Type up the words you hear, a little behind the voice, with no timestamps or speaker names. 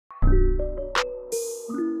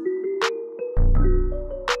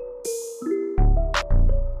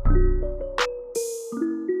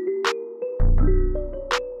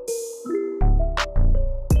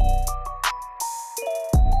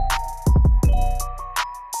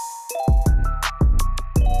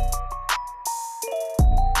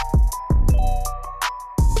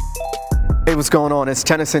Hey, what's going on? It's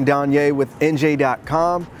Tennyson Danye with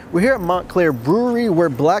NJ.com. We're here at Montclair Brewery where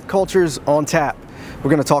black culture's on tap. We're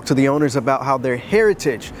going to talk to the owners about how their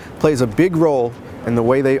heritage plays a big role in the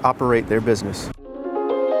way they operate their business.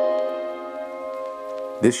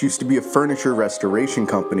 This used to be a furniture restoration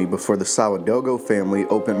company before the Sawadogo family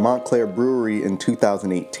opened Montclair Brewery in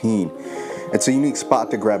 2018. It's a unique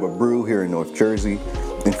spot to grab a brew here in North Jersey,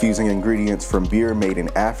 infusing ingredients from beer made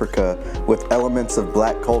in Africa with elements of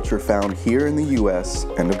black culture found here in the U.S.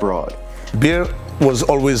 and abroad. Beer was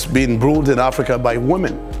always being brewed in Africa by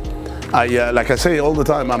women. Like I say all the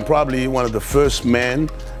time, I'm probably one of the first men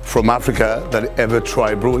from Africa that ever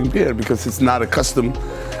tried brewing beer, because it's not accustomed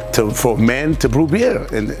for men to brew beer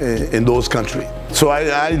in those countries. So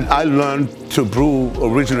I learned to brew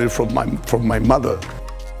originally from my mother.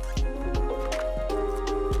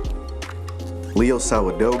 Leo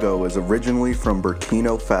Sawadogo is originally from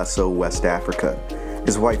Burkina Faso, West Africa.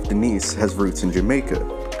 His wife Denise has roots in Jamaica.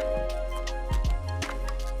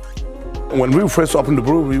 When we first opened the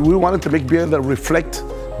brewery, we wanted to make beer that reflect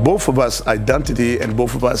both of us' identity and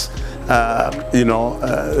both of us,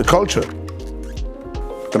 culture.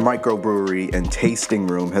 The microbrewery and tasting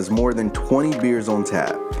room has more than 20 beers on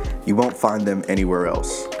tap. You won't find them anywhere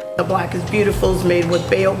else. The Black is Beautiful is made with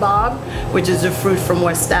baobab, which is a fruit from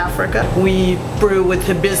West Africa. We brew with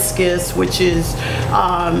hibiscus, which is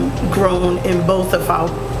grown in both of our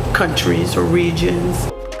countries or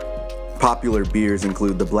regions. Popular beers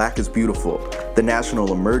include the Black is Beautiful, the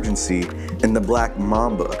National Emergency, and the Black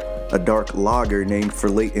Mamba, a dark lager named for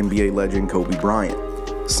late NBA legend Kobe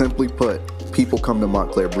Bryant. Simply put, people come to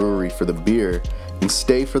Montclair Brewery for the beer and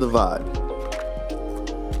stay for the vibe.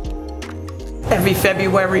 Every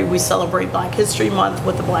February we celebrate Black History Month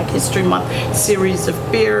with the Black History Month series of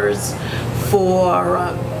beers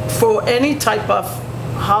for any type of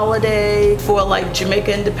holiday. For like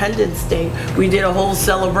Jamaica Independence Day, we did a whole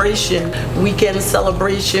celebration, weekend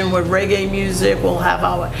celebration with reggae music. We'll have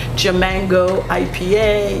our Jamango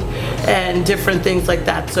IPA and different things like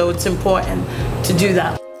that. So it's important to do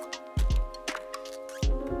that.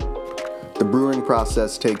 The brewing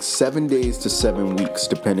process takes 7 days to 7 weeks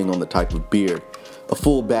depending on the type of beer. A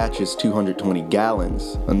full batch is 220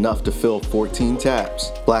 gallons, enough to fill 14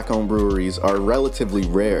 taps. Black-owned breweries are relatively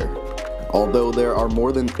rare. Although there are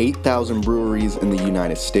more than 8,000 breweries in the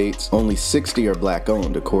United States, only 60 are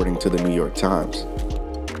black-owned according to the New York Times.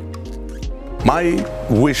 My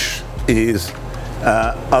wish is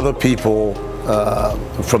other people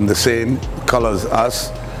from the same color as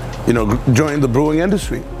us, join the brewing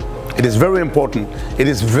industry. It is very important. It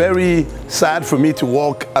is very sad for me to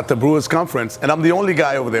walk at the Brewers Conference and I'm the only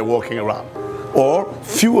guy over there walking around, or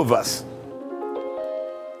few of us.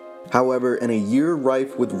 However, in a year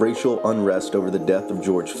rife with racial unrest over the death of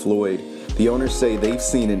George Floyd, the owners say they've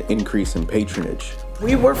seen an increase in patronage.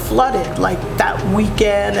 We were flooded like that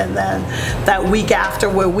weekend and then that week after,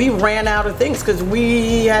 where we ran out of things because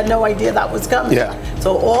we had no idea that was coming. Yeah.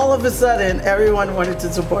 So all of a sudden, everyone wanted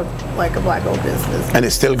to support like a black-owned business. And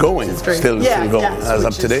it's still going. Still going as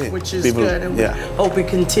of today. Which is good, and we hope it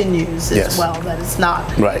continues as well. That it's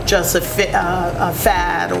not just a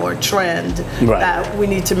fad or a trend. That we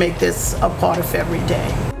need to make this a part of every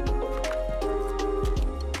day.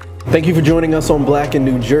 Thank you for joining us on Black in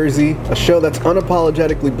New Jersey, a show that's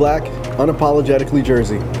unapologetically black, unapologetically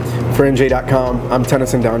Jersey. For NJ.com, I'm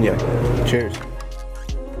Tennyson Danye. Cheers.